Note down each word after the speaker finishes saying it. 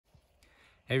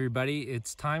Hey everybody,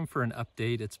 it's time for an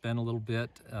update. It's been a little bit.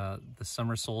 The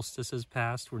summer solstice has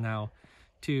passed. We're now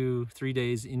 2-3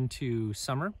 days into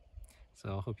summer.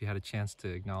 So I hope you had a chance to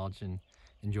acknowledge and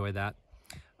enjoy that.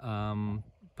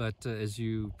 But as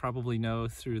you probably know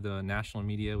through the national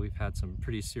media, we've had some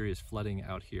pretty serious flooding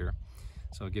out here.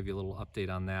 So I'll give you a little update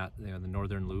on that. You know, the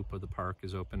northern loop of the park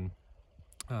is open,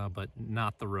 but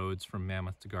not the roads from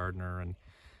Mammoth to Gardner and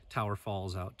Tower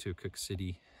Falls out to Cook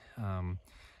City.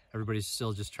 Everybody's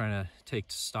still just trying to take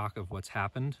stock of what's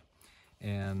happened,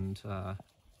 and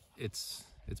it's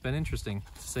been interesting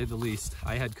to say the least.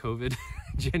 I had COVID.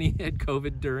 Jenny had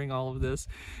COVID during all of this.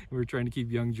 We were trying to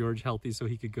keep young George healthy so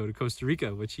he could go to Costa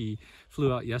Rica, which he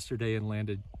flew out yesterday and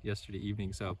landed yesterday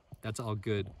evening, so that's all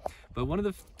good. But one of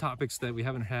the topics that we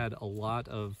haven't had a lot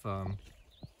of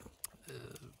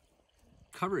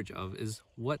coverage of is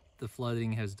what the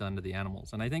flooding has done to the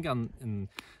animals. And I think in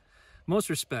most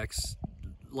respects,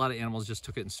 a lot of animals just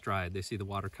took it in stride. They see the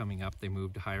water coming up, they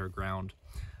move to higher ground.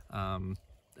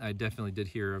 I definitely did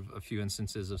hear of a few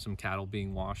instances of some cattle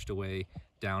being washed away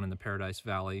down in the Paradise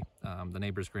Valley. The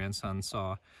neighbor's grandson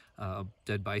saw a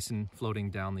dead bison floating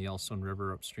down the Yellowstone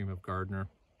River upstream of Gardner.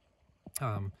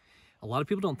 A lot of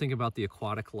people don't think about the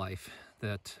aquatic life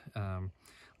that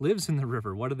lives in the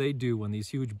river. What do they do when these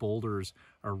huge boulders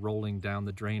are rolling down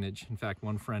the drainage? In fact,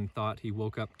 one friend thought he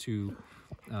woke up to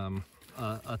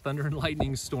a thunder and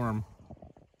lightning storm,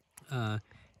 and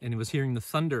he was hearing the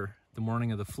thunder the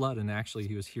morning of the flood, and actually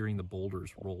he was hearing the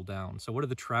boulders roll down. So what are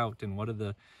the trout and what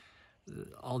are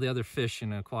all the other fish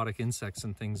and aquatic insects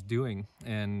and things doing?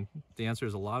 And the answer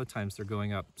is a lot of times they're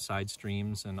going up side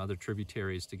streams and other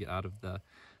tributaries to get out of the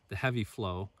heavy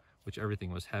flow, which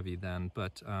everything was heavy then,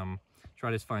 but try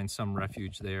to find some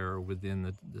refuge there or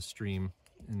within the stream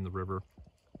in the river.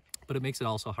 But it makes it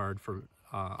also hard for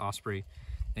osprey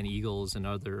and eagles and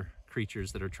other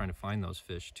creatures that are trying to find those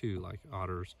fish too, like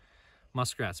otters,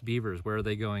 muskrats, beavers. Where are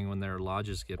they going when their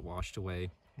lodges get washed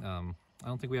away? I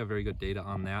don't think we have very good data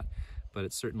on that, but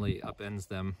it certainly upends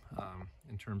them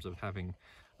in terms of having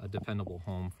a dependable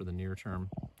home for the near term.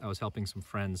 I was helping some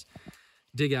friends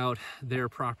dig out their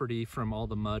property from all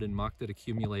the mud and muck that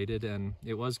accumulated, and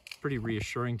it was pretty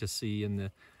reassuring to see in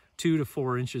the 2 to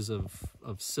 4 inches of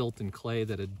silt and clay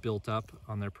that had built up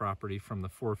on their property from the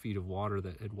 4 feet of water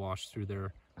that had washed through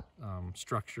their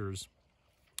structures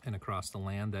and across the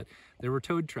land, that there were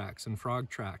toad tracks and frog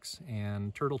tracks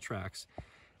and turtle tracks.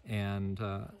 And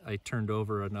I turned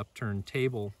over an upturned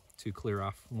table to clear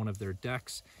off one of their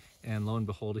decks, and lo and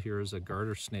behold, here is a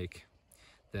garter snake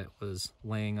that was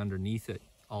laying underneath it,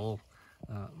 all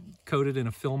coated in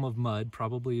a film of mud.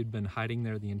 Probably had been hiding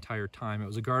there the entire time. It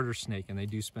was a garter snake, and they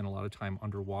do spend a lot of time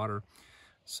underwater.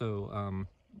 So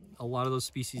a lot of those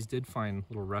species did find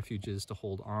little refuges to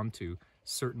hold on to.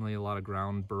 Certainly a lot of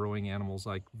ground burrowing animals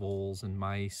like voles and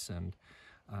mice and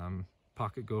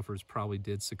pocket gophers probably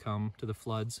did succumb to the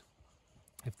floods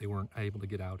if they weren't able to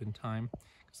get out in time,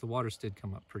 because the waters did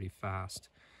come up pretty fast.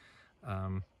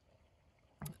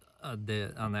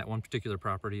 On that one particular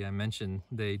property I mentioned,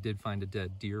 they did find a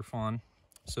dead deer fawn.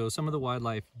 So some of the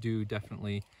wildlife do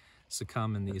definitely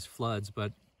succumb in these floods,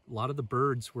 but a lot of the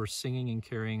birds were singing and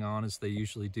carrying on as they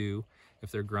usually do. If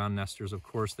they're ground nesters, of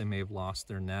course, they may have lost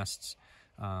their nests,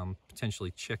 potentially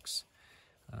chicks,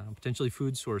 potentially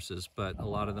food sources, but a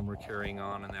lot of them were carrying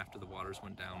on, and after the waters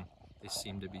went down, they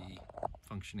seemed to be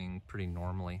functioning pretty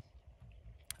normally.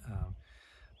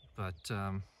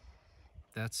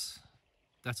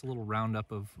 That's a little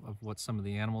roundup of what some of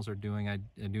the animals are doing. I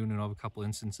do know of a couple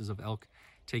instances of elk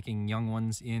taking young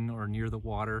ones in or near the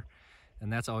water,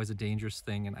 and that's always a dangerous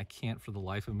thing, and I can't for the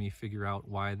life of me figure out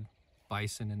why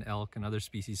bison and elk and other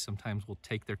species sometimes will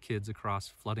take their kids across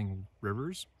flooding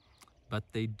rivers, but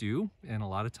they do, and a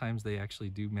lot of times they actually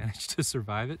do manage to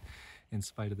survive it in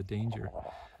spite of the danger.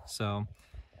 So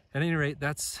at any rate,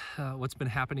 that's what's been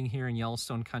happening here in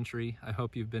Yellowstone country. I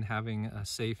hope you've been having a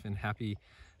safe and happy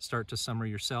start to summer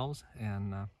yourselves,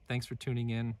 and thanks for tuning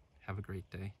in. Have a great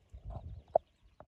day.